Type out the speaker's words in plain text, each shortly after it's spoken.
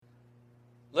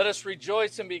Let us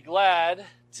rejoice and be glad.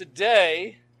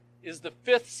 Today is the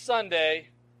 5th Sunday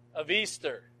of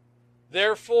Easter.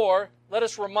 Therefore, let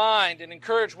us remind and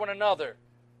encourage one another.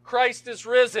 Christ is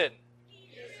risen.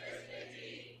 He is risen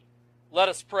indeed. Let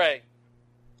us pray.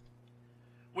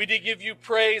 We do give you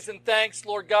praise and thanks,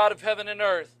 Lord God of heaven and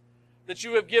earth, that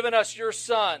you have given us your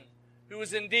Son, who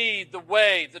is indeed the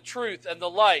way, the truth, and the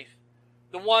life,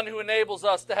 the one who enables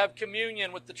us to have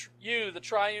communion with you, the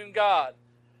triune God.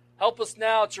 Help us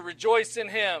now to rejoice in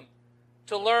him,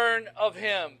 to learn of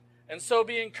him, and so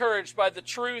be encouraged by the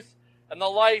truth and the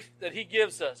life that he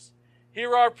gives us.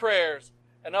 Hear our prayers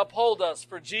and uphold us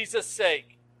for Jesus'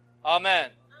 sake. Amen.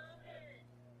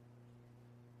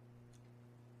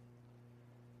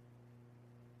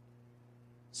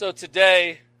 So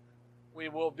today we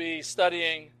will be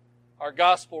studying our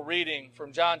gospel reading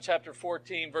from John chapter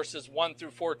 14, verses 1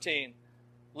 through 14.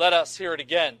 Let us hear it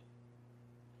again.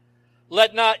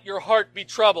 Let not your heart be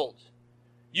troubled.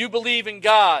 You believe in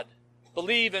God,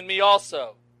 believe in me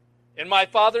also. In my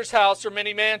Father's house are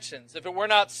many mansions. If it were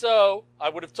not so, I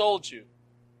would have told you.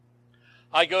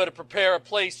 I go to prepare a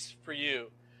place for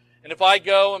you. And if I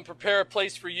go and prepare a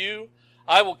place for you,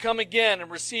 I will come again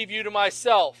and receive you to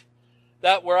myself,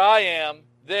 that where I am,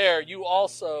 there you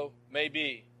also may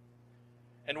be.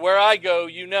 And where I go,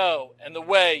 you know, and the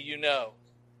way you know.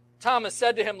 Thomas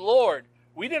said to him, Lord,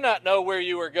 we do not know where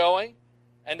you are going,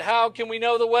 and how can we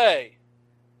know the way?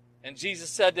 And Jesus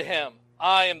said to him,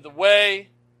 I am the way,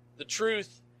 the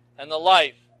truth, and the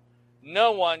life.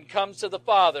 No one comes to the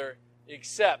Father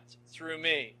except through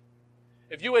me.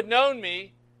 If you had known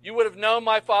me, you would have known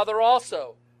my Father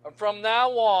also. And from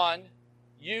now on,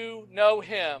 you know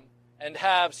him and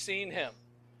have seen him.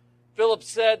 Philip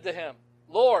said to him,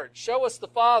 Lord, show us the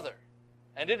Father,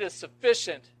 and it is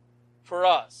sufficient for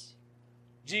us.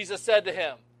 Jesus said to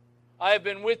him, I have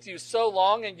been with you so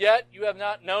long, and yet you have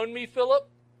not known me, Philip?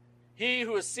 He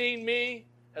who has seen me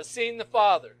has seen the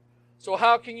Father. So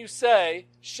how can you say,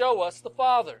 show us the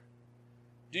Father?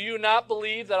 Do you not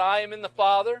believe that I am in the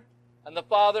Father, and the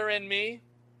Father in me?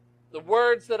 The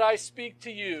words that I speak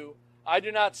to you, I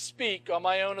do not speak on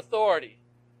my own authority,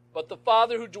 but the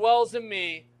Father who dwells in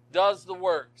me does the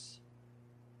works.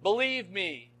 Believe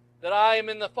me that I am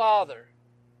in the Father,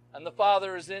 and the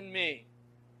Father is in me.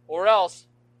 Or else,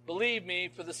 believe me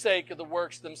for the sake of the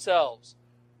works themselves.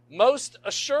 Most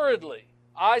assuredly,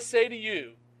 I say to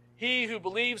you, he who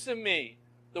believes in me,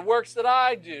 the works that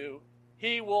I do,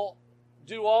 he will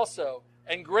do also.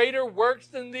 And greater works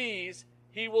than these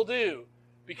he will do,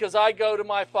 because I go to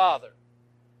my Father.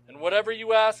 And whatever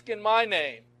you ask in my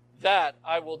name, that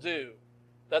I will do,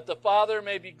 that the Father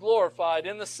may be glorified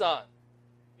in the Son.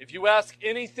 If you ask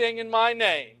anything in my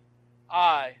name,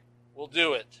 I will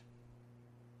do it.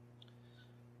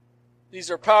 These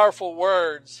are powerful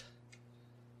words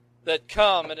that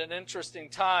come at an interesting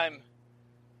time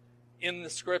in the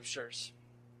Scriptures.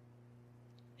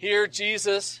 Here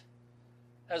Jesus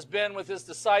has been with his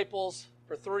disciples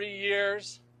for 3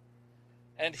 years,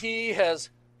 and he has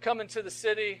come into the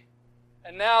city,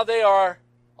 and now they are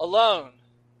alone.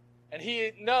 And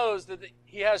he knows that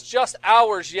he has just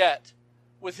hours yet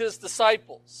with his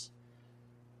disciples.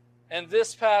 And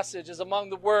this passage is among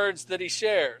the words that he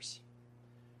shares.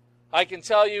 I can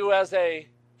tell you as a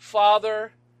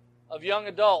father of young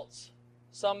adults,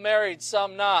 some married,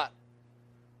 some not,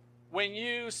 when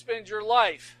you spend your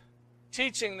life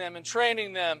teaching them and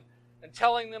training them and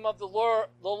telling them of the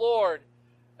Lord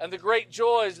and the great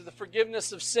joys of the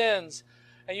forgiveness of sins,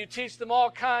 and you teach them all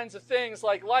kinds of things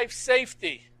like life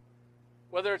safety,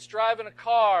 whether it's driving a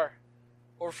car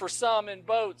or for some in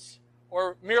boats,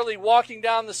 or merely walking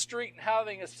down the street and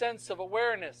having a sense of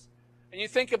awareness. And you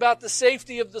think about the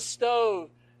safety of the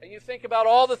stove, and you think about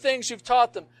all the things you've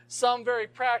taught them, some very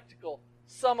practical,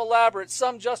 some elaborate,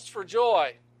 some just for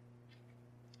joy.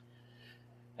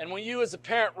 And when you as a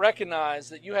parent recognize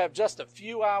that you have just a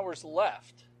few hours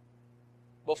left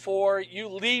before you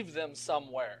leave them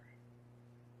somewhere,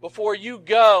 before you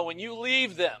go and you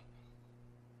leave them,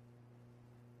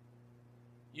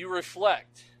 you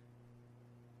reflect.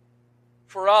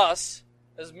 For us,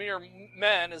 as mere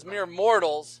men, as mere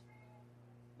mortals,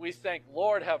 we think,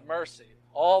 Lord, have mercy.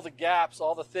 All the gaps,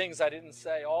 all the things I didn't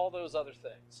say, all those other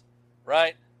things,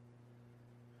 right?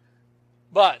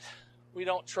 But we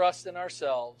don't trust in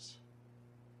ourselves,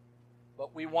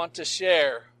 but we want to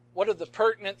share what are the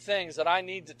pertinent things that I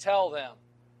need to tell them,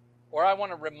 or I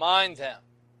want to remind them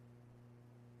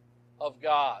of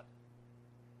God,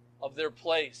 of their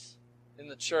place in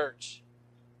the church,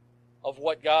 of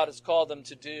what God has called them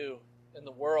to do in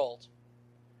the world.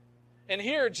 And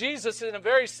here, Jesus, in a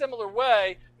very similar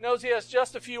way, knows he has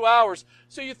just a few hours.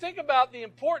 So you think about the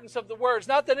importance of the words.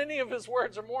 Not that any of his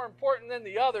words are more important than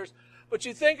the others, but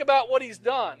you think about what he's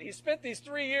done. He spent these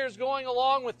 3 years going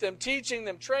along with them, teaching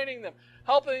them, training them,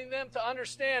 helping them to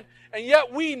understand. And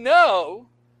yet we know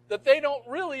that they don't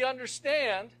really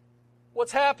understand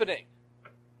what's happening.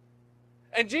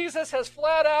 And Jesus has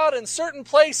flat out in certain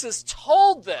places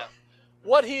told them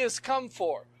what he has come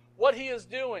for, what he is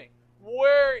doing,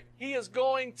 where he is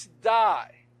going to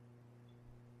die,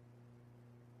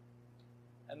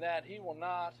 and that he will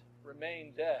not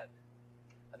remain dead.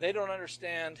 And they don't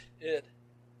understand it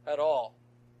at all.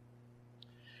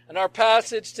 And our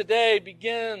passage today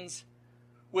begins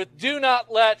with, "Do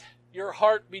not let your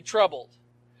heart be troubled."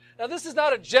 Now, this is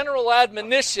not a general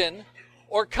admonition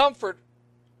or comfort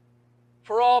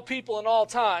for all people in all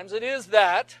times. It is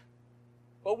that,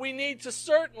 but we need to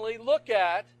certainly look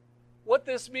at what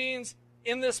this means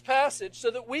in this passage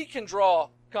so that we can draw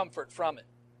comfort from it.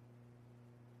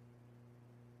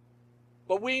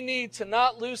 But we need to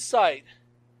not lose sight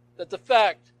that the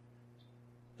fact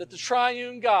that the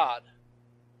triune God,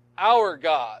 our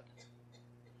God,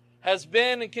 has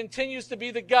been and continues to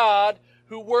be the God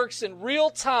who works in real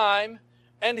time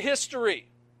and history.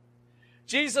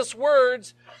 Jesus'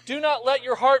 words, "Do not let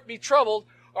your heart be troubled,"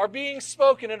 are being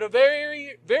spoken at a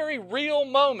very, very real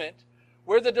moment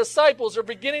where the disciples are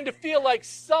beginning to feel like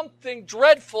something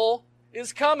dreadful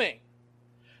is coming.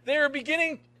 They are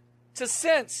beginning to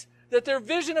sense that their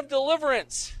vision of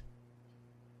deliverance,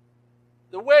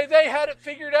 the way they had it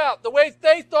figured out, the way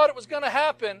they thought it was going to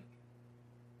happen,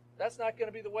 that's not going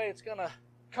to be the way it's going to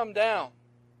come down.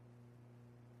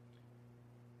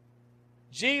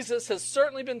 Jesus has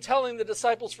certainly been telling the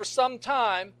disciples for some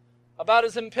time about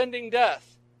his impending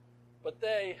death, but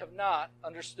they have not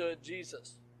understood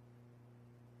Jesus.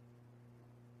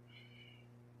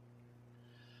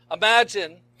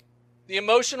 Imagine the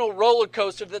emotional roller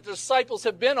coaster that the disciples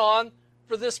have been on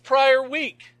for this prior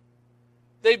week.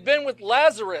 They've been with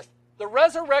Lazarus, the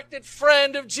resurrected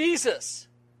friend of Jesus.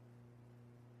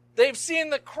 They've seen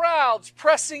the crowds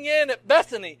pressing in at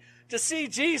Bethany to see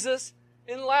Jesus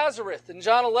in Lazarus in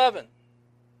John 11.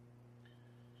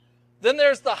 Then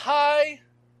there's the high,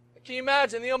 can you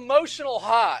imagine, the emotional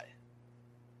high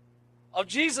of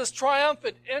Jesus'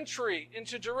 triumphant entry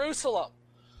into Jerusalem.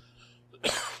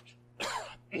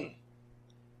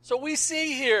 So we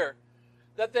see here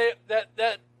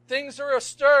that things are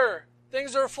astir,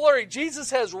 things are flurry.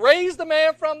 Jesus has raised the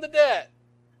man from the dead.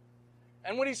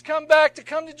 And when he's come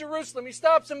to Jerusalem, he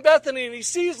stops in Bethany and he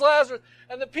sees Lazarus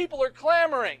and the people are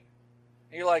clamoring.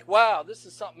 And you're like, wow, this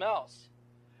is something else.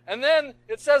 And then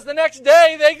it says the next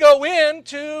day they go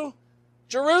into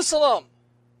Jerusalem.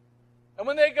 And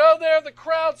when they go there, the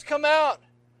crowds come out.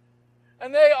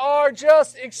 And they are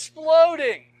just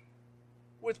exploding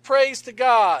with praise to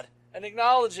God and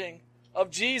acknowledging of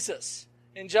Jesus.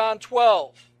 In John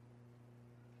 12,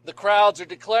 the crowds are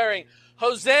declaring,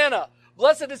 "Hosanna,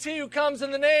 blessed is he who comes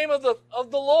in the name of the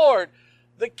Lord,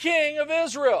 the King of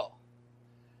Israel."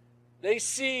 They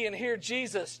see and hear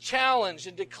Jesus challenge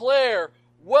and declare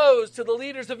woes to the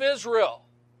leaders of Israel.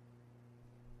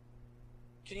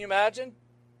 Can you imagine?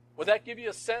 Would that give you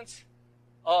a sense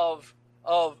of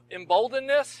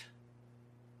emboldenedness?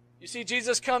 You see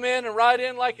Jesus come in and ride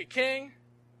in like a king,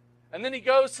 and then he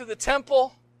goes to the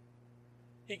temple,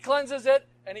 he cleanses it,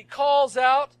 and he calls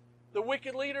out the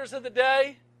wicked leaders of the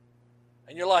day,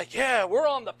 and you're like, yeah, we're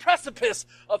on the precipice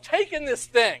of taking this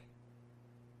thing.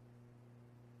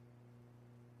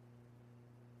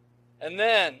 And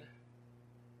then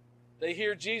they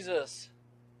hear Jesus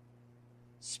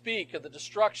speak of the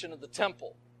destruction of the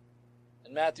temple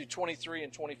in Matthew 23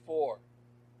 and 24.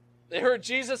 They heard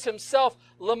Jesus himself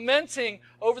lamenting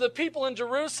over the people in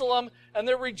Jerusalem and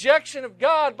their rejection of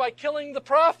God by killing the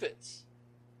prophets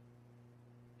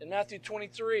in Matthew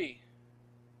 23.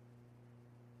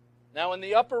 Now in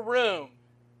the upper room,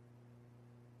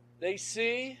 they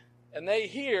see and they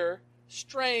hear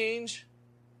strange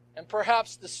and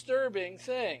perhaps disturbing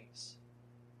things.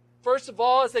 First of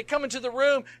all, as they come into the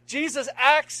room, Jesus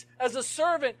acts as a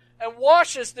servant and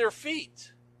washes their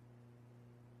feet.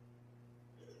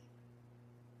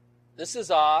 This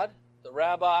is odd. The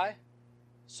rabbi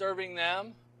serving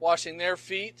them, washing their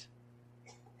feet.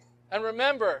 And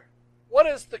remember, what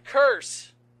is the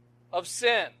curse of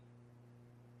sin?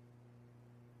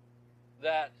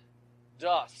 That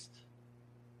dust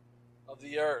of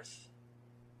the earth.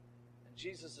 And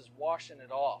Jesus is washing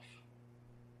it off.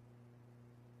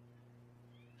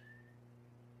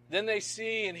 Then they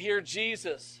see and hear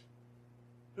Jesus,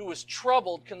 who was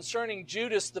troubled concerning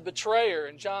Judas the betrayer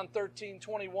in John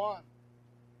 13:21.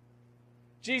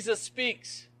 Jesus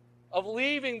speaks of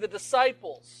leaving the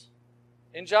disciples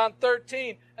in John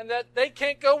 13, and that they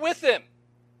can't go with him.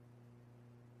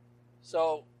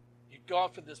 So you've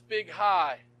gone from this big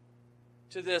high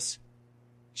to this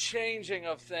changing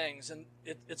of things, and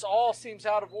it all seems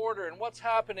out of order, and what's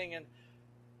happening,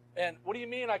 and what do you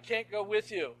mean I can't go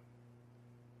with you?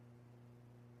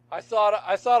 I thought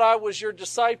I was your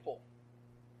disciple.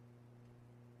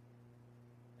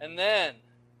 And then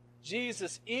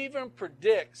Jesus even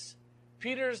predicts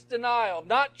Peter's denial,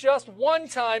 not just one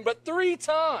time, but 3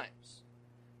 times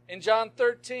in John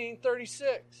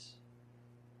 13:36.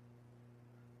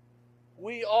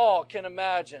 We all can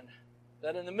imagine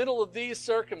that in the middle of these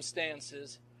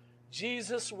circumstances,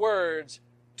 Jesus' words,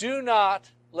 "Do not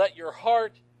let your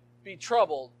heart be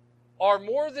troubled," are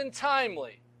more than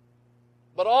timely,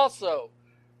 but also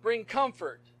bring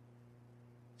comfort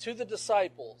to the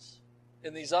disciples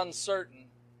in these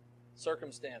uncertain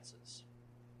circumstances.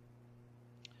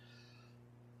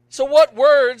 So what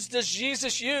words does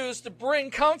Jesus use to bring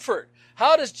comfort?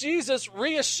 How does Jesus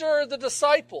reassure the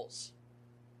disciples?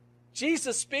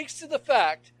 Jesus speaks to the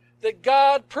fact that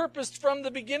God purposed from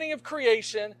the beginning of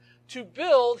creation to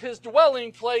build his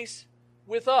dwelling place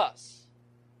with us,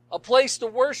 a place to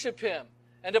worship him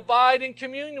and abide in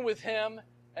communion with him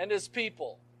and his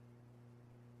people.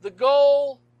 The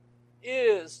goal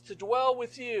is to dwell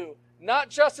with you, not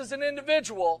just as an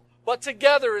individual, but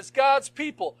together as God's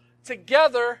people,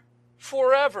 together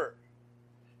forever.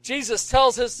 Jesus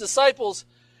tells his disciples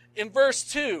in verse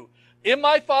 2, "In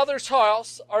my Father's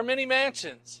house are many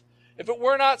mansions. If it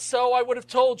were not so, I would have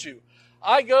told you.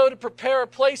 I go to prepare a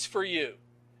place for you.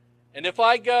 And if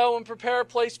I go and prepare a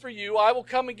place for you, I will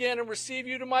come again and receive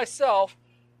you to myself,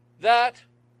 that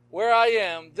where I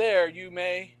am, there you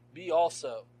may be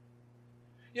also."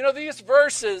 You know, these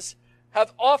verses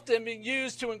have often been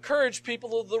used to encourage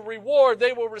people of the reward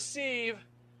they will receive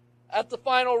at the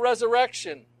final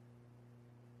resurrection,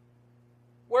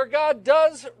 where God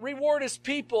does reward his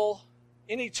people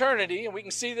in eternity, and we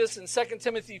can see this in 2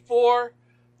 Timothy 4,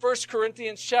 1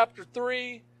 Corinthians chapter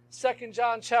 3, 2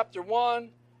 John chapter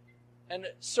 1,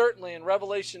 and certainly in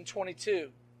Revelation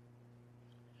 22.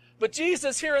 But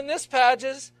Jesus here in this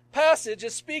passage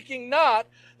is speaking not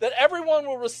that everyone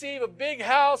will receive a big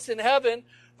house in heaven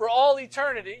for all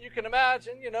eternity. You can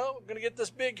imagine, we're going to get this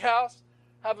big house,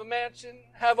 have a mansion,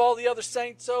 have all the other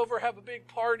saints over, have a big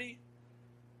party.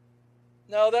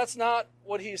 No, that's not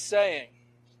what he's saying.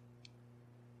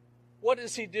 What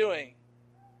is he doing?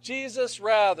 Jesus,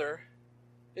 rather,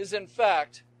 is in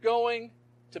fact going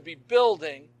to be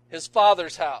building his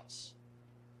Father's house.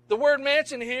 The word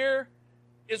mansion here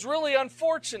is really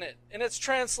unfortunate in its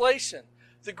translation.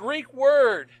 The Greek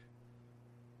word,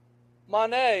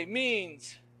 mane,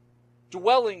 means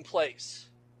dwelling place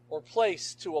or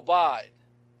place to abide.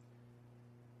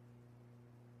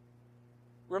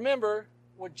 Remember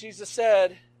what Jesus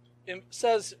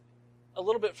says a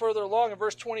little bit further along in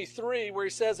verse 23, where he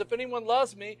says, "If anyone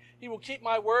loves me, he will keep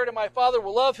my word, and my Father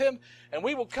will love him, and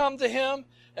we will come to him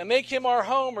and make him our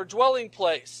home or dwelling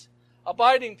place,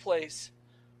 abiding place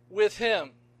with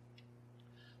him."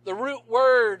 The root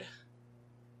word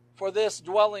for this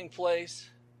dwelling place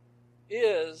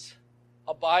is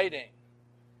abiding.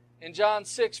 In John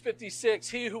 6:56,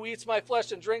 "He who eats my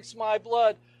flesh and drinks my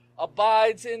blood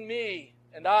abides in me,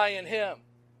 and I in him."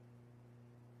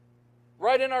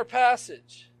 Right in our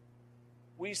passage,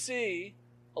 we see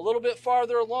a little bit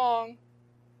farther along,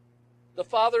 the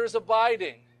Father is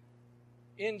abiding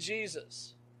in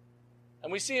Jesus.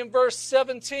 And we see in verse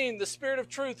 17, "The Spirit of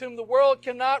truth, whom the world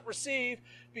cannot receive,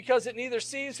 because it neither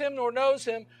sees him nor knows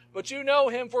him, but you know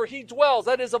him, for he dwells,"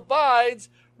 that is, abides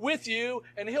with you,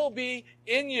 and he'll be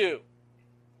in you.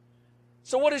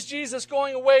 So what is Jesus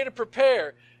going away to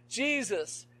prepare?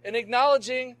 Jesus, in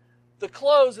acknowledging the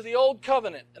close of the old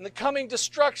covenant and the coming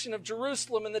destruction of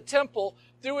Jerusalem and the temple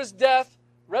through his death,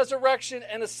 resurrection,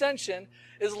 and ascension,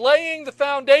 is laying the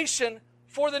foundation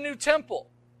for the new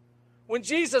temple. When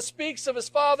Jesus speaks of his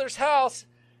Father's house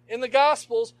in the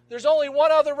Gospels, there's only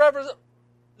one other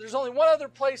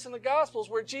place in the Gospels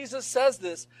where Jesus says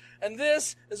this, and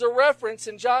this is a reference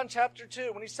in John chapter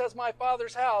 2. When he says, "My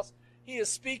Father's house," he is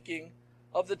speaking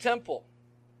of the temple.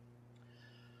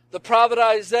 The prophet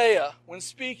Isaiah, when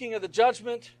speaking of the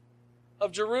judgment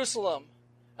of Jerusalem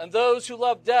and those who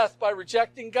love death by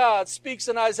rejecting God, speaks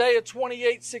in Isaiah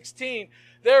 28:16,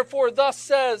 "Therefore thus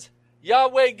says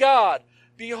Yahweh God,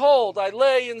 behold, I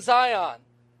lay in Zion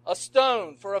a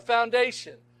stone for a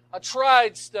foundation, a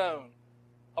tried stone,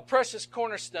 a precious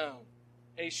cornerstone,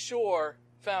 a sure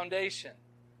foundation.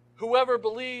 Whoever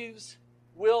believes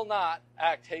will not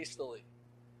act hastily."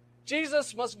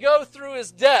 Jesus must go through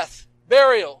his death,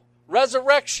 burial,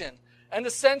 resurrection, and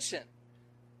ascension,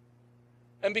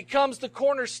 and becomes the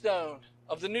cornerstone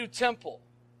of the new temple.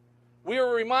 We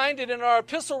are reminded in our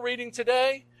epistle reading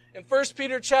today in 1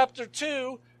 Peter chapter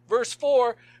 2, verse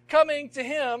 4, coming to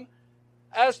him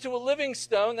as to a living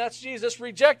stone, that's Jesus,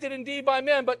 rejected indeed by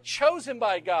men, but chosen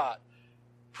by God,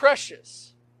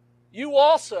 precious. You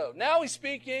also, now he's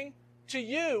speaking to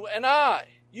you and I,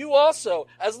 you also,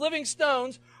 as living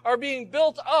stones, are being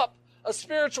built up a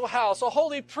spiritual house, a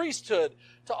holy priesthood,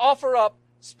 to offer up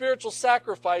spiritual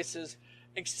sacrifices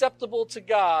acceptable to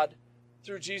God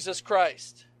through Jesus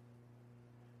Christ.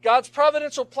 God's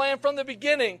providential plan from the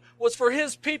beginning was for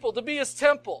his people to be his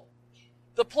temple,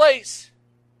 the place,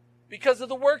 because of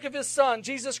the work of his Son,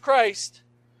 Jesus Christ,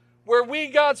 where we,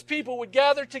 God's people, would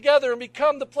gather together and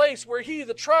become the place where he,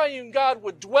 the triune God,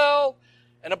 would dwell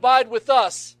and abide with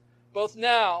us, both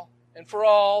now and for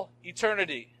all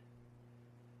eternity.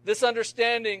 This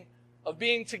understanding of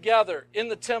being together in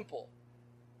the temple,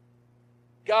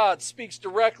 God speaks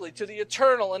directly to the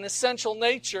eternal and essential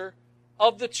nature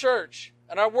of the church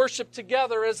and our worship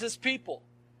together as his people.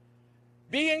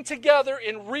 Being together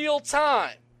in real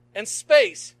time and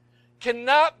space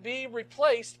cannot be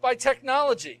replaced by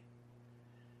technology.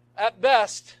 At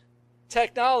best,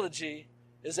 technology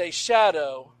is a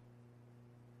shadow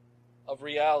of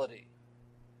reality.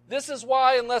 This is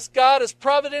why, unless God is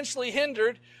providentially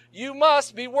hindered, you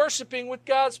must be worshiping with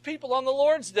God's people on the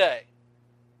Lord's Day.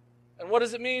 And what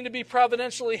does it mean to be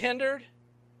providentially hindered?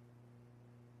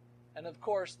 And of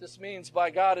course, this means by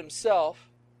God himself.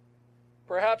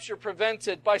 Perhaps you're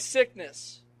prevented by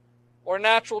sickness or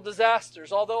natural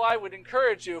disasters. Although I would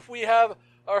encourage you, if we have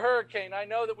a hurricane, I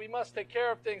know that we must take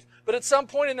care of things. But at some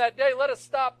point in that day, let us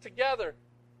stop together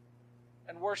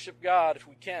and worship God if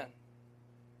we can.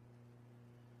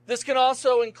 This can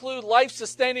also include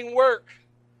life-sustaining work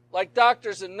like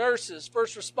doctors and nurses,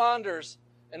 first responders,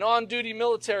 and on-duty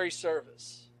military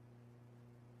service.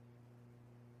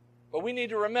 But we need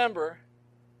to remember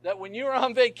that when you're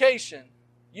on vacation,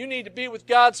 you need to be with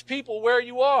God's people where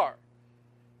you are.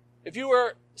 If you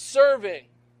are serving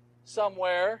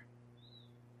somewhere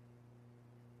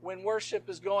when worship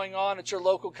is going on at your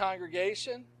local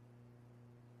congregation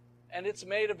and it's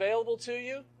made available to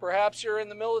you, perhaps you're in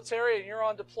the military and you're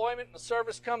on deployment and the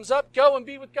service comes up, go and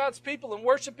be with God's people and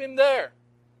worship him there.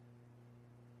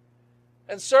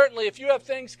 And certainly if you have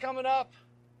things coming up,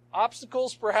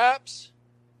 obstacles perhaps,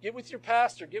 get with your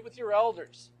pastor, get with your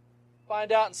elders.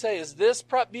 Find out and say, is this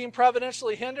being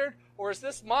providentially hindered, or is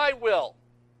this my will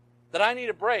that I need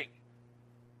a break?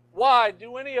 Why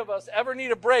do any of us ever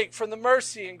need a break from the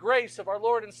mercy and grace of our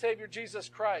Lord and Savior Jesus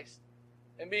Christ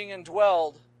and being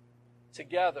indwelled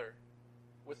together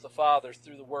with the Father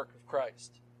through the work of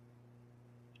Christ?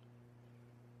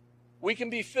 We can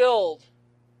be filled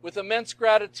with immense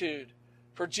gratitude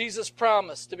for Jesus'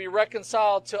 promise to be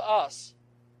reconciled to us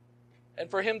and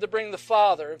for him to bring the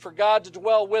Father and for God to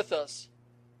dwell with us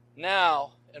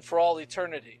now and for all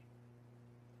eternity.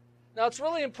 Now, it's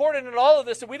really important in all of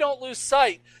this that we don't lose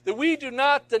sight, that we do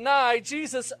not deny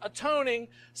Jesus' atoning,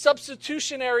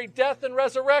 substitutionary death and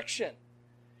resurrection.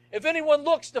 If anyone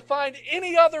looks to find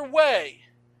any other way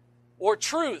or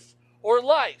truth or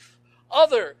life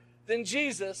other than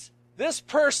Jesus, this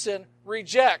person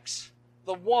rejects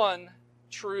the one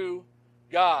true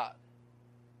God.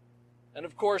 And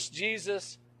of course,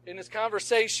 Jesus, in his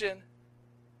conversation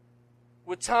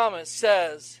with Thomas,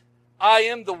 says, I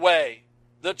am the way,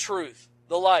 the truth,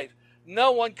 the life.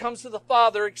 No one comes to the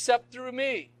Father except through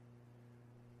me.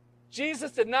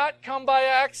 Jesus did not come by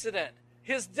accident.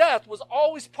 His death was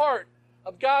always part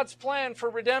of God's plan for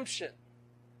redemption.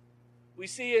 We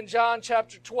see in John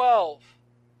chapter 12,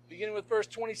 beginning with verse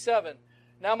 27,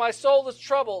 Now my soul is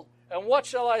troubled, and what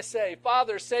shall I say?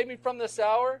 Father, save me from this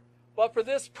hour. But for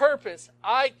this purpose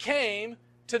I came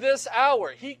to this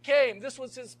hour. He came. This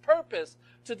was his purpose,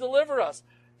 to deliver us,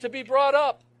 to be brought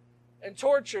up and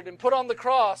tortured and put on the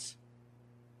cross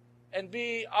and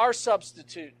be our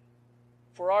substitute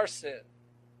for our sin.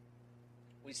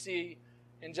 We see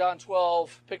in John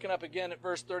 12, picking up again at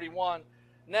verse 31,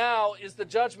 Now is the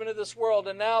judgment of this world,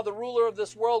 and now the ruler of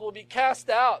this world will be cast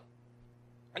out.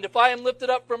 And if I am lifted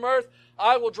up from earth,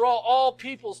 I will draw all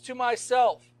peoples to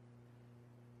myself.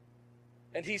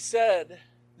 And he said,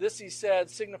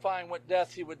 signifying what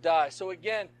death he would die. So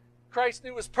again, Christ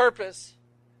knew his purpose,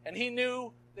 and he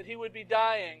knew that he would be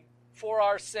dying for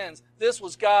our sins. This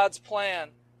was God's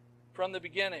plan from the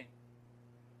beginning.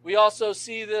 We also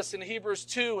see this in Hebrews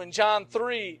 2 and John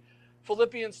 3,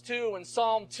 Philippians 2 and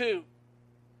Psalm 2.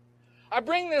 I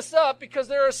bring this up because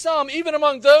there are some, even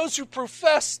among those who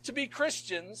profess to be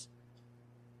Christians,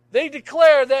 They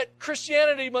declare that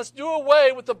Christianity must do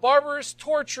away with the barbarous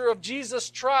torture of Jesus'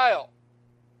 trial.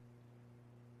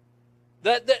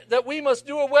 That we must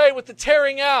do away with the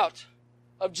tearing out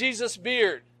of Jesus'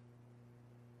 beard.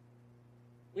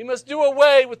 We must do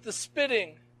away with the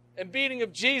spitting and beating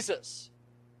of Jesus.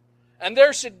 And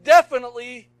there should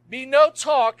definitely be no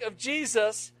talk of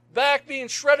Jesus' back being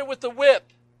shredded with the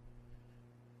whip.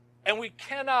 And we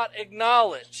cannot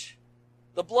acknowledge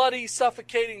the bloody,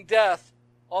 suffocating death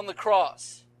on the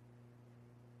cross.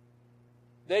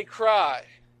 They cry,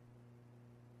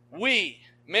 we,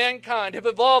 mankind, have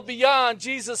evolved beyond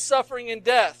Jesus' suffering and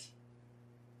death.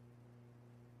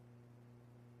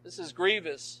 This is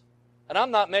grievous, and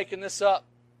I'm not making this up.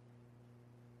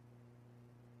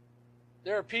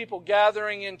 There are people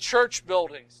gathering in church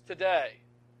buildings today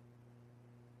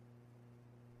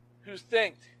who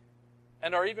think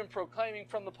and are even proclaiming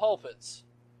from the pulpits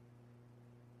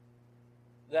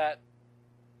that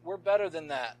we're better than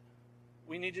that.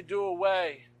 We need to do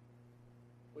away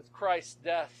with Christ's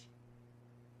death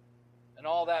and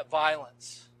all that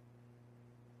violence.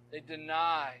 They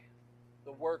deny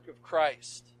the work of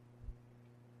Christ.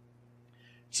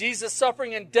 Jesus'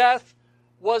 suffering and death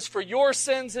was for your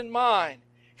sins and mine.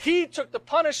 He took the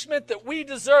punishment that we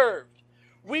deserved.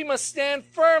 We must stand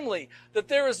firmly that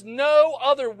there is no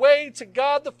other way to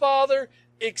God the Father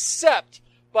except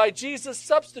by Jesus'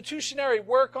 substitutionary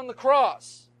work on the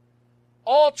cross.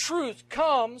 All truth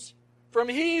comes from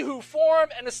He who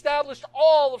formed and established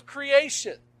all of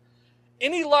creation.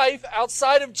 Any life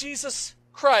outside of Jesus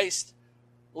Christ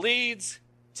leads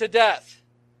to death.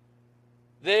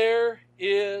 There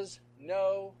is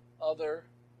no other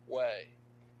way.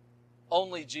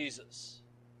 Only Jesus.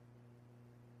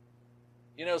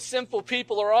 You know, sinful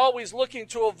people are always looking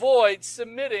to avoid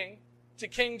submitting to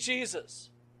King Jesus.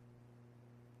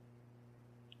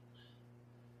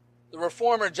 The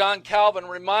reformer John Calvin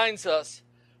reminds us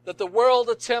that the world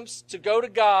attempts to go to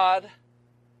God,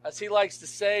 as he likes to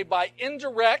say, by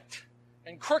indirect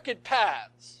and crooked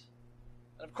paths.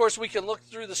 And of course, we can look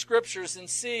through the scriptures and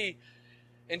see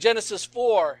in Genesis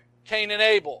 4, Cain and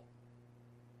Abel.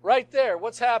 Right there,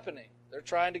 what's happening?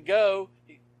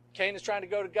 Cain is trying to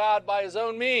go to God by his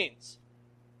own means.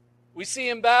 We see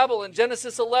in Babel in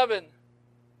Genesis 11,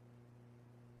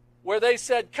 where they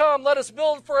said, come, let us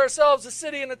build for ourselves a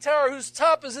city and a tower whose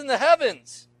top is in the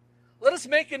heavens. Let us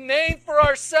make a name for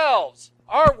ourselves,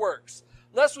 our works,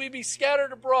 lest we be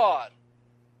scattered abroad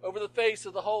over the face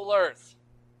of the whole earth.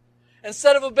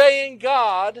 Instead of obeying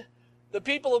God, the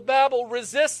people of Babel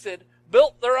resisted,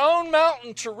 built their own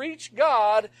mountain to reach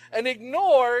God, and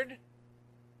ignored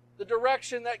the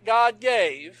direction that God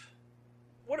gave.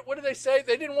 What did they say?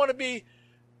 They didn't want to be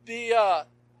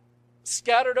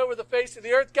scattered over the face of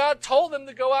the earth. God told them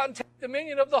to go out and take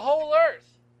dominion of the whole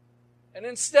earth. And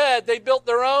instead, they built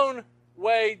their own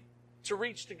way to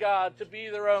reach to God, to be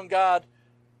their own God,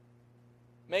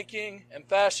 making and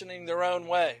fashioning their own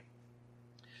way.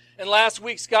 In last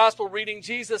week's gospel reading,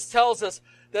 Jesus tells us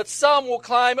that some will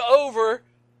climb over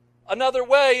another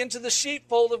way into the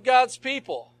sheepfold of God's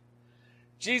people.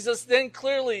 Jesus then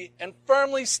clearly and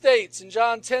firmly states in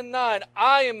John 10:9,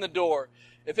 I am the door.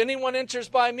 If anyone enters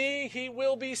by me, he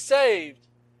will be saved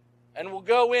and will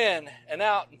go in and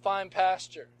out and find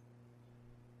pasture.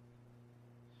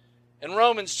 In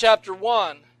Romans chapter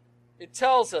 1, it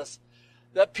tells us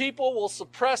that people will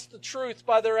suppress the truth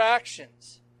by their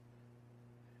actions.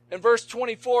 In verse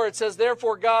 24, it says,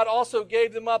 therefore God also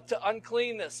gave them up to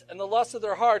uncleanness and the lust of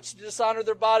their hearts to dishonor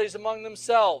their bodies among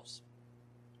themselves,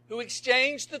 who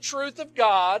exchanged the truth of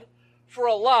God for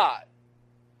a lie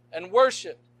and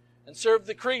worshiped and served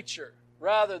the creature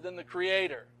rather than the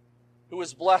Creator, who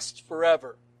is blessed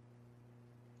forever.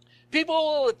 People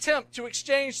will attempt to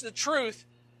exchange the truth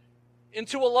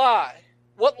into a lie.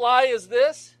 What lie is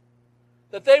this?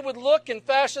 That they would look and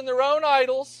fashion their own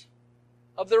idols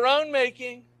of their own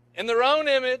making, in their own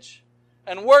image,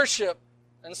 and worship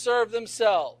and serve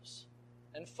themselves,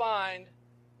 and find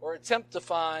or attempt to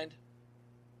find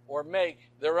or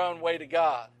make their own way to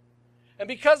God. And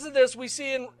because of this, we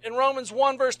see in Romans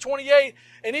 1 verse 28,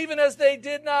 and even as they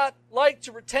did not like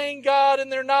to retain God in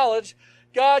their knowledge,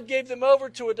 God gave them over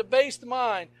to a debased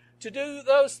mind to do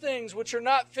those things which are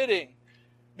not fitting,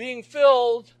 being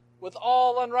filled with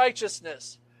all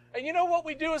unrighteousness. And you know what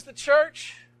we do as the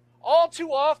church? All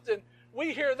too often,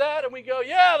 we hear that and we go,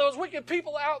 yeah, those wicked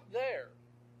people out there.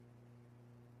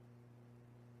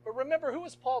 But remember, who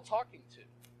is Paul talking to?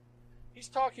 He's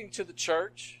talking to the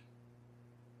church.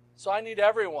 So I need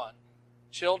everyone.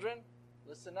 Children,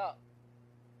 listen up.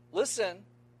 Listen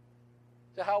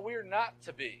to how we're not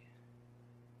to be.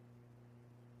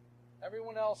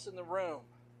 Everyone else in the room,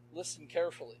 Listen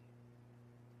carefully.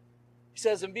 He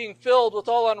says, and being filled with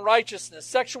all unrighteousness,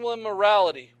 sexual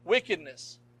immorality,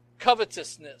 wickedness,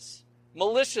 covetousness,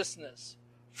 maliciousness,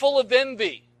 full of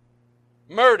envy,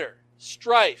 murder,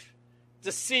 strife,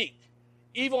 deceit,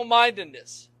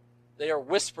 evil-mindedness. They are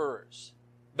whisperers,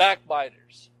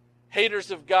 backbiters,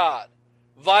 haters of God,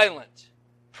 violent,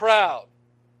 proud,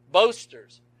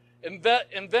 boasters,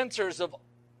 inventors of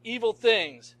evil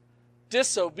things,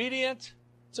 disobedient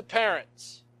to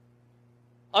parents,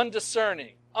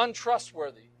 undiscerning,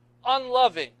 untrustworthy,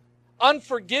 unloving,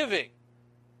 unforgiving,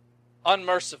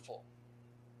 unmerciful.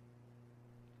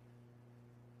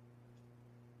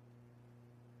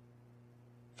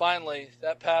 Finally,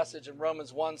 that passage in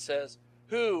Romans 1 says,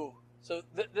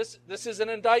 this is an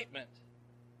indictment.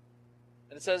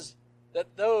 And it says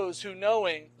that those who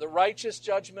knowing the righteous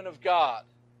judgment of God,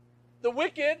 the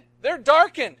wicked, they're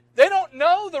darkened. They don't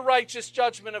know the righteous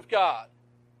judgment of God.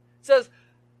 It says,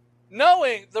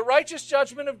 knowing the righteous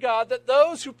judgment of God, that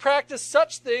those who practice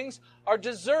such things are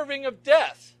deserving of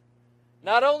death.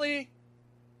 Not only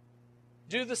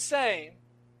do the same,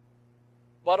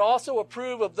 but also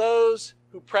approve of those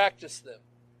who practice them.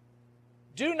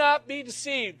 Do not be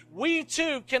deceived. We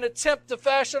too can attempt to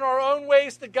fashion our own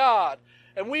ways to God,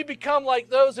 and we become like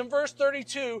those in verse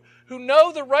 32 who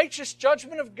know the righteous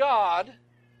judgment of God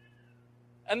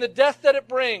and the death that it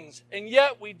brings, and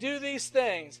yet we do these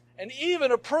things and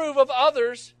even approve of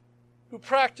others who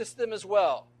practice them as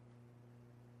well.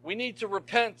 We need to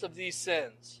repent of these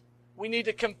sins. We need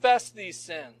to confess these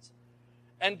sins,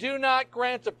 and do not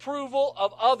grant approval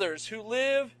of others who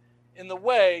live in the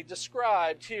way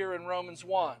described here in Romans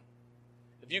 1.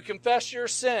 If you confess your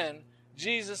sin,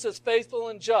 Jesus is faithful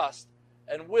and just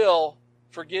and will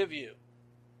forgive you.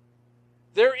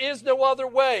 There is no other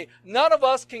way. None of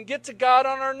us can get to God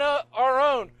on our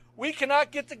own. We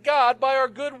cannot get to God by our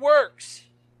good works.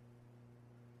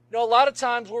 You know, a lot of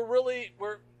times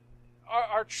the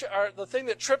thing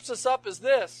that trips us up is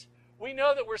this. We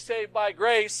know that we're saved by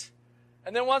grace,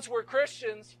 and then once we're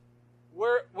Christians,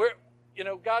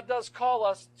 God does call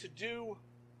us to do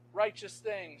righteous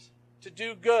things, to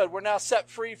do good. We're now set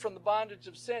free from the bondage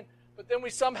of sin. But then we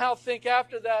somehow think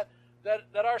after that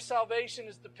our salvation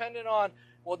is dependent on,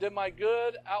 well, did my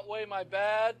good outweigh my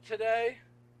bad today?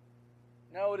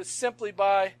 No, it is simply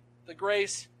by the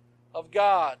grace of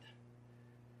God.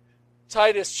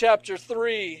 Titus chapter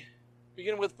 3,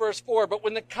 beginning with verse 4. But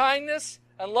when the kindness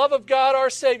and love of God our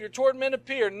Savior toward men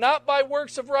appear, not by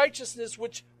works of righteousness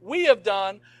which we have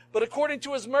done, but according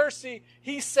to his mercy,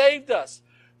 he saved us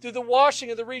through the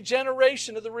washing of the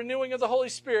regeneration of the renewing of the Holy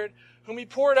Spirit, whom he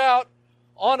poured out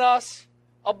on us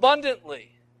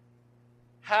abundantly.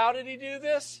 How did he do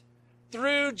this?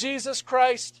 Through Jesus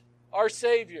Christ, our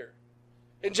Savior.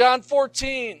 In John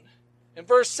 14, in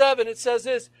verse 7, it says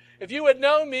this, if you had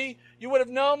known me, you would have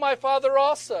known my Father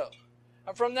also.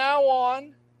 And from now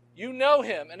on, you know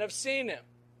him and have seen him.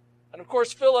 And of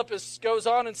course, Philip goes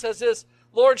on and says this,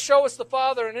 Lord, show us the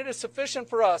Father, and it is sufficient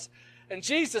for us. And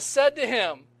Jesus said to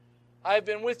him, I have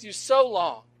been with you so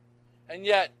long, and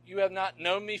yet you have not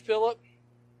known me, Philip.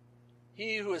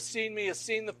 He who has seen me has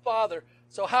seen the Father.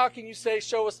 So how can you say,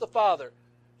 show us the Father?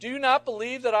 Do you not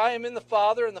believe that I am in the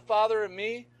Father, and the Father in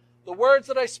me? The words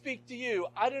that I speak to you,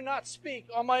 I do not speak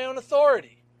on my own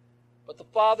authority. But the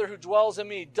Father who dwells in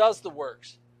me does the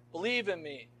works. Believe in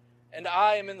me, and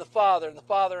I am in the Father, and the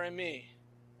Father in me.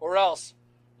 Or else,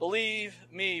 believe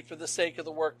me for the sake of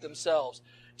the work themselves.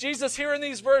 Jesus here in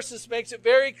these verses makes it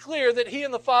very clear that he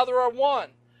and the Father are one.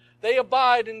 They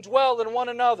abide and dwell in one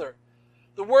another.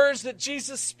 The words that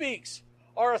Jesus speaks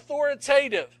are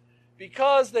authoritative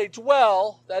because they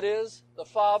dwell, that is, the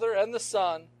Father and the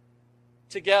Son,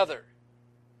 together.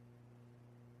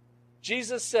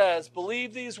 Jesus says,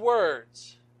 believe these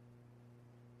words.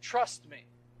 Trust me.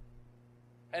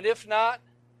 And if not,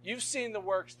 you've seen the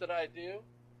works that I do.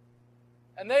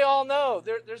 And they all know.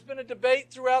 There's been a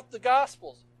debate throughout the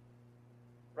Gospels.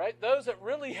 Right? Those that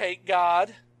really hate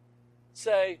God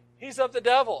say, he's of the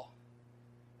devil.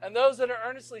 And those that are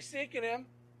earnestly seeking him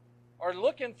are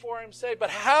looking for him say, but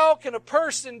how can a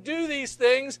person do these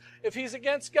things if he's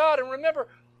against God? And remember,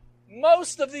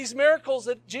 most of these miracles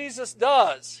that Jesus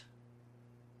does,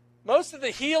 most of the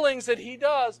healings that he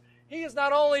does, he is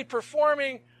not only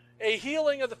performing a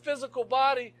healing of the physical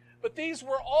body, but these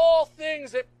were all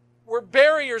things that were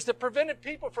barriers that prevented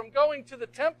people from going to the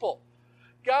temple.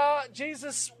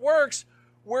 Jesus' works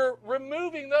were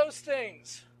removing those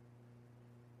things,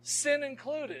 sin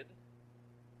included,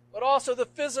 but also the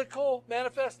physical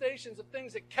manifestations of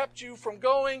things that kept you from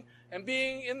going and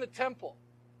being in the temple.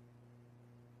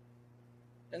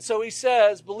 And so he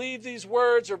says, believe these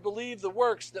words or believe the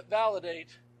works that validate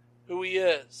who he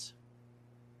is.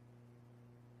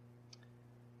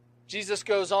 Jesus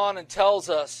goes on and tells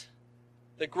us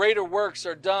that greater works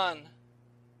are done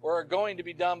or are going to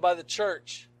be done by the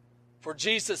church for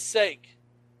Jesus' sake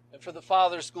and for the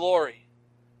Father's glory.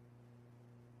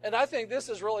 And I think this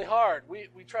is really hard. We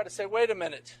try to say, wait a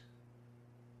minute,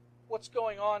 what's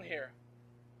going on here?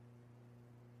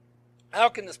 How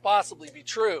can this possibly be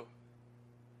true?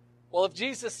 Well, if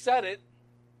Jesus said it,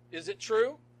 is it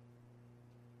true?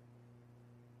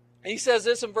 He says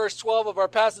this in verse 12 of our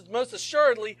passage, most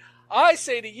assuredly, I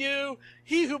say to you,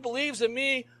 he who believes in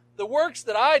me, the works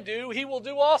that I do, he will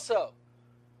do also.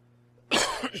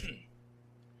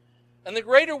 And the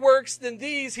greater works than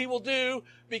these he will do,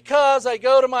 because I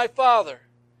go to my Father.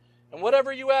 And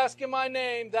whatever you ask in my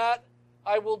name, that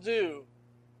I will do,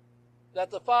 that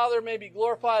the Father may be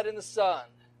glorified in the Son.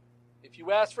 If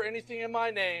you ask for anything in my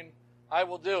name, I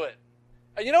will do it.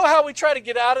 And you know how we try to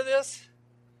get out of this?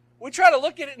 We try to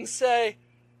look at it and say,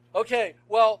 okay,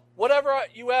 well, whatever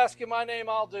you ask in my name,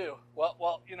 I'll do.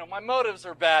 Well, my motives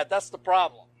are bad. That's the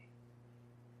problem.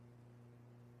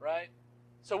 Right?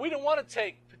 So we don't want to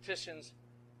take petitions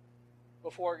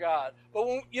before God. But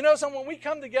when we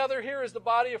come together here as the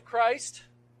body of Christ,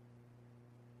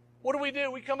 what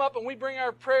do? We come up and we bring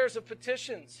our prayers of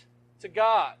petitions to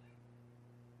God.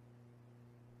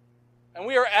 And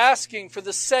we are asking for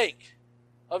the sake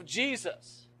of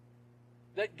Jesus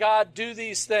that God do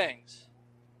these things.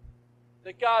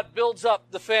 That God builds up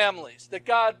the families. That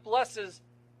God blesses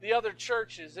the other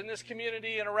churches in this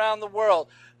community and around the world.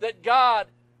 That God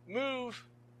move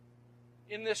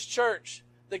in this church.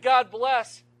 That God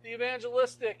bless the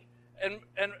evangelistic and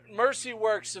mercy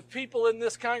works of people in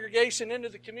this congregation into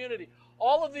the community.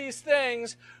 All of these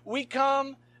things, we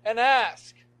come and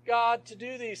ask God to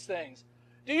do these things.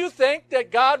 Do you think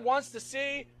that God wants to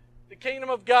see the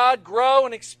kingdom of God grow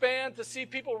and expand, to see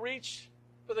people reach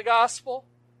for the gospel,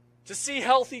 to see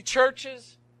healthy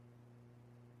churches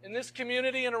in this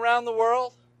community and around the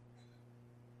world?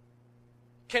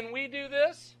 Can we do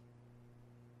this?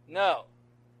 No.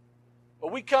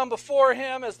 But we come before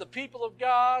him as the people of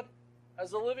God,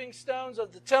 as the living stones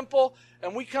of the temple,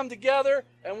 and we come together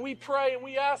and we pray and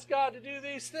we ask God to do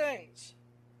these things.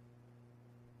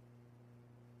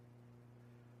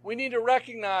 We need to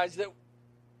recognize that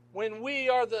when we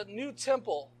are the new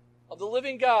temple of the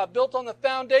living God, built on the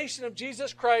foundation of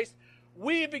Jesus Christ,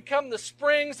 we become the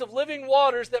springs of living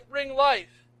waters that bring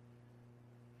life.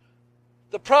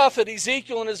 The prophet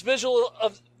Ezekiel, in his vision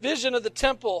of the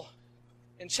temple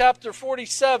in chapter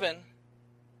 47,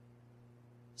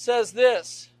 says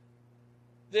this,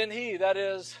 then he, that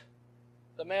is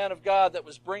the man of God that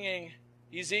was bringing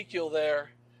Ezekiel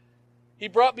there, he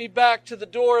brought me back to the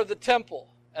door of the temple,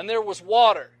 and there was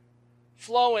water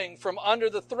flowing from under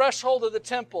the threshold of the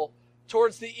temple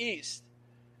towards the east.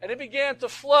 And it began to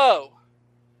flow,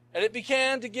 and it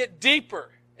began to get deeper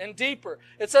and deeper.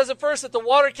 It says at first that the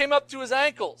water came up to his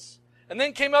ankles, and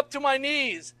then came up to my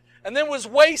knees, and then was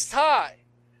waist high.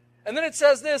 And then it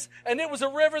says this, and it was a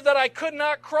river that I could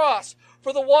not cross,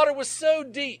 for the water was so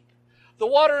deep, the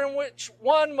water in which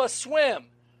one must swim,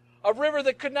 a river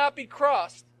that could not be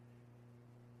crossed.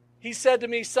 He said to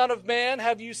me, Son of man,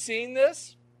 have you seen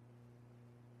this?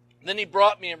 Then he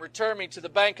brought me and returned me to the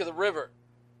bank of the river.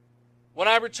 When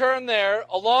I returned there,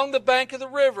 along the bank of the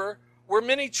river were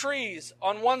many trees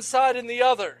on one side and the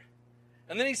other.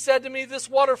 And then he said to me, this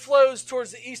water flows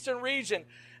towards the eastern region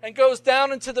and goes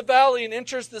down into the valley and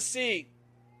enters the sea.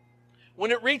 When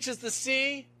it reaches the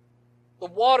sea, the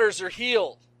waters are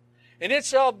healed. And it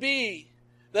shall be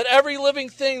that every living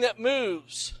thing that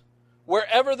moves,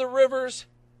 wherever the rivers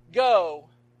go,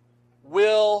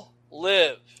 will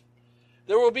live.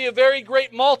 There will be a very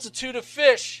great multitude of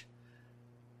fish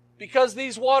because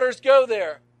these waters go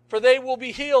there, for they will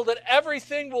be healed, and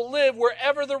everything will live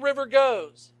wherever the river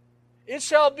goes. It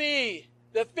shall be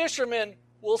that fishermen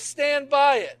will stand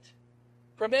by it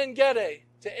from En-Gedi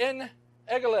to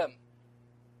En-Egelim.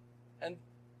 And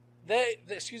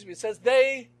it says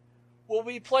they will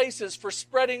be places for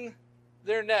spreading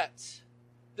their nets.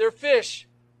 Their fish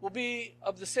will be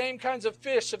of the same kinds of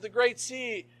fish of the great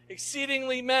sea,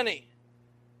 exceedingly many.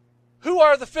 Who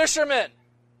are the fishermen?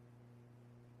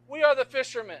 We are the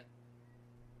fishermen.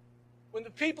 When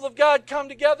the people of God come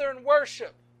together and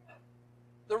worship,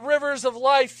 the rivers of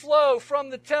life flow from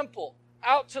the temple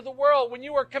out to the world. When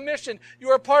you are commissioned, you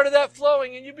are part of that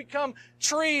flowing, and you become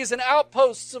trees and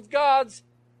outposts of God's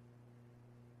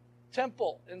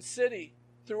temple and city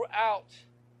throughout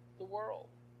the world.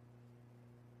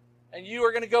 And you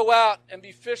are going to go out and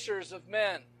be fishers of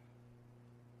men.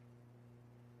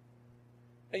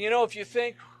 And if you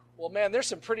think, well, man, there's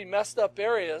some pretty messed up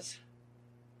areas,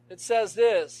 it says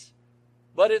this,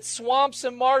 but its swamps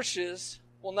and marshes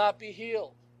will not be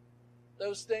healed.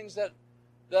 Those things that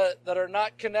are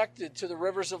not connected to the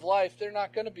rivers of life, they're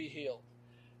not going to be healed.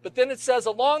 But then it says,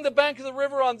 along the bank of the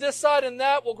river on this side and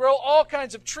that will grow all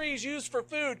kinds of trees used for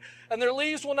food, and their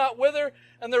leaves will not wither,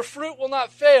 and their fruit will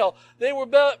not fail. They will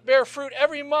bear fruit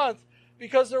every month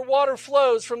because their water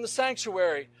flows from the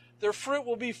sanctuary. Their fruit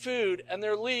will be food, and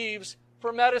their leaves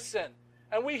for medicine.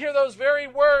 And we hear those very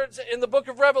words in the book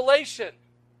of Revelation,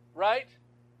 right?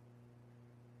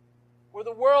 Where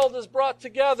the world is brought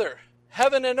together.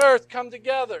 Heaven and earth come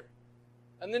together.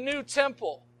 And the new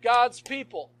temple, God's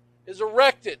people, is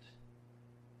erected.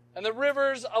 And the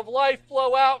rivers of life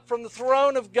flow out from the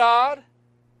throne of God.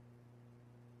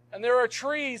 And there are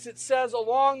trees, it says,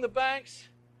 along the banks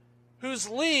whose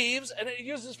leaves, and it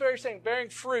uses this very saying, bearing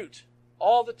fruit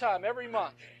all the time, every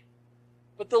month.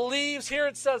 But the leaves, here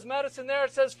it says medicine, there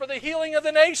it says for the healing of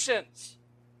the nations.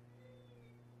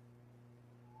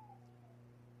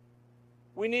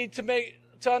 We need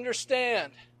to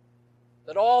understand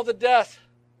that all the death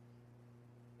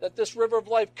that this river of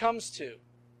life comes to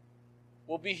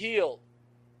will be healed.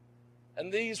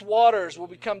 And these waters will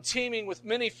become teeming with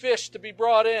many fish to be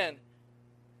brought in.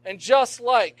 And just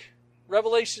like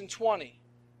Revelation 20,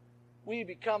 we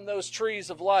become those trees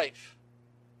of life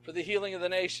for the healing of the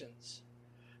nations.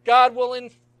 God will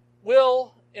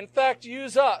in fact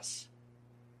use us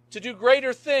to do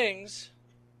greater things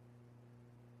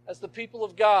as the people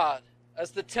of God,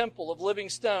 as the temple of living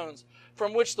stones,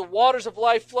 from which the waters of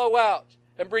life flow out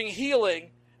and bring healing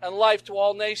and life to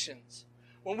all nations.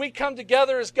 When we come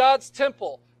together as God's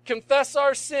temple, confess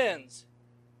our sins,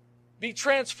 be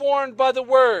transformed by the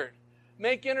word,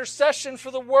 make intercession for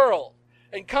the world,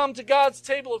 and come to God's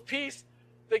table of peace,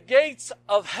 the gates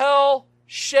of hell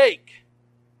shake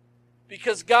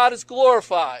because God is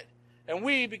glorified, and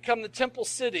we become the temple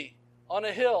city on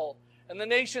a hill, and the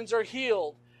nations are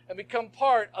healed and become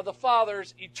part of the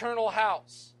Father's eternal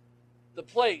house, the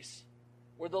place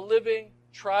where the living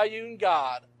triune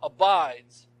God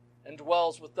abides and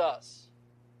dwells with us.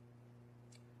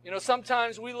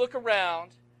 Sometimes we look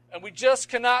around and we just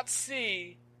cannot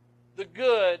see the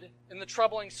good in the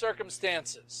troubling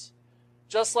circumstances,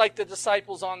 just like the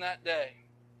disciples on that day.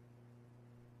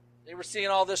 They were seeing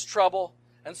all this trouble,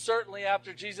 and certainly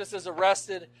after Jesus is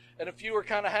arrested and a few are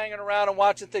kind of hanging around and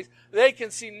watching things, they can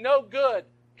see no good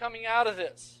coming out of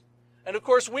this. And of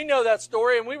course we know that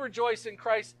story, and we rejoice in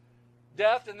Christ's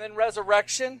death and then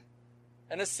resurrection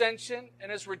and ascension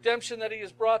and his redemption that he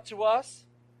has brought to us.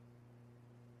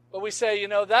 But we say,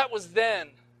 that was then.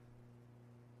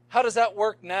 How does that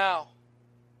work now?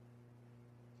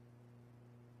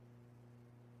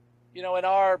 In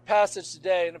our passage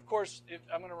today, and of course,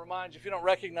 I'm going to remind you, if you don't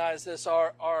recognize this,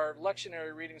 our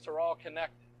lectionary readings are all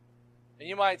connected. And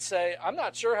you might say, I'm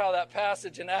not sure how that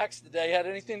passage in Acts today had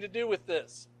anything to do with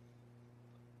this.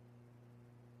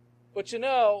 But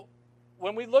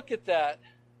when we look at that,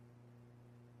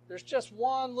 there's just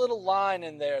one little line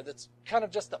in there that's kind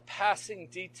of just a passing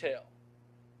detail.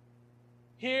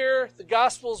 Here, the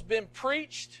gospel's been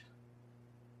preached,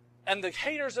 and the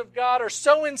haters of God are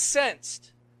so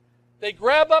incensed, they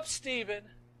grab up Stephen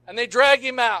and they drag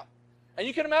him out. And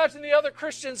you can imagine the other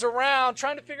Christians around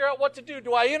trying to figure out what to do.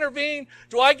 Do I intervene?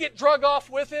 Do I get drug off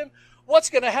with him? What's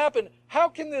going to happen? How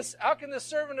can this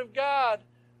servant of God,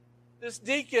 this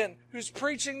deacon who's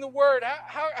preaching the word,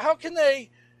 how can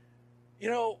they,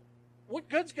 what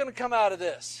good's going to come out of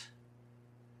this?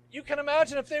 You can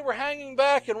imagine if they were hanging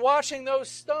back and watching those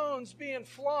stones being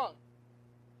flung.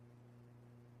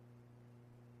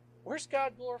 Where's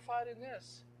God glorified in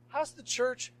this? How's the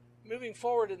church moving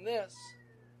forward in this?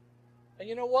 And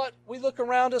you know what? We look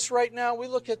around us right now. We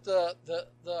look at the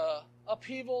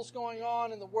upheavals going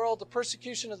on in the world, the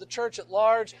persecution of the church at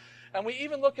large. And we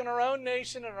even look in our own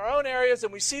nation and our own areas,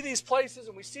 and we see these places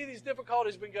and we see these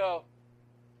difficulties, and we go,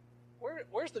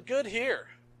 where's the good here?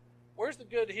 Where's the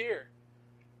good here?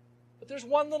 But there's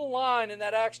one little line in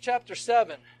that Acts chapter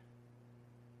 7.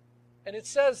 And it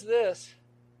says this,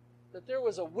 that there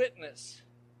was a witness,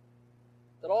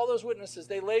 that all those witnesses,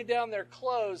 they laid down their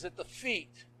clothes at the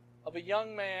feet of a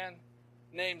young man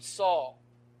named Saul.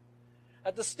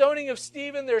 At the stoning of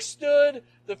Stephen, there stood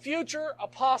the future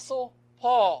apostle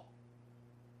Paul.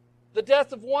 The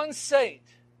death of one saint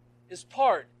is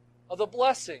part of the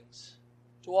blessings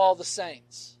to all the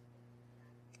saints.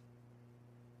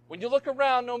 When you look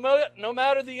around, no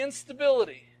matter the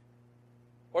instability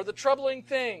or the troubling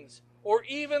things or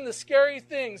even the scary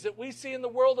things that we see in the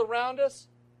world around us,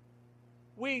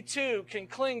 we too can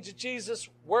cling to Jesus'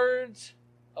 words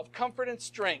of comfort and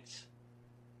strength.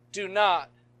 Do not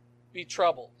be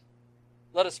troubled.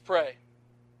 Let us pray.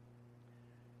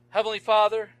 Heavenly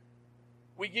Father,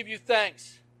 we give you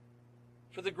thanks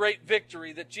for the great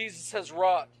victory that Jesus has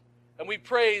wrought. And we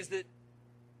praise that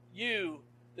you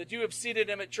have seated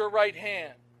him at your right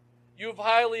hand. You have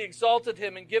highly exalted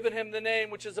him and given him the name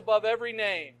which is above every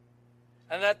name.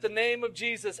 And that the name of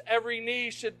Jesus, every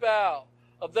knee should bow,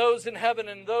 of those in heaven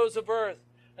and those of earth,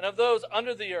 and of those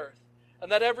under the earth.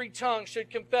 And that every tongue should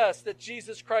confess that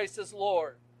Jesus Christ is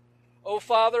Lord. O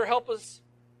Father, help us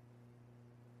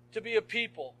to be a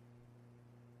people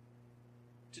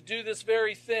to do this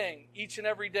very thing each and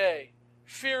every day,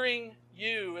 fearing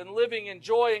you and living in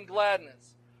joy and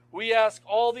gladness. We ask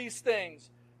all these things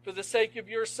for the sake of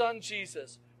your Son,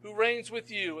 Jesus, who reigns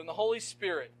with you in the Holy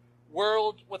Spirit,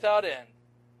 world without end.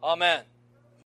 Amen.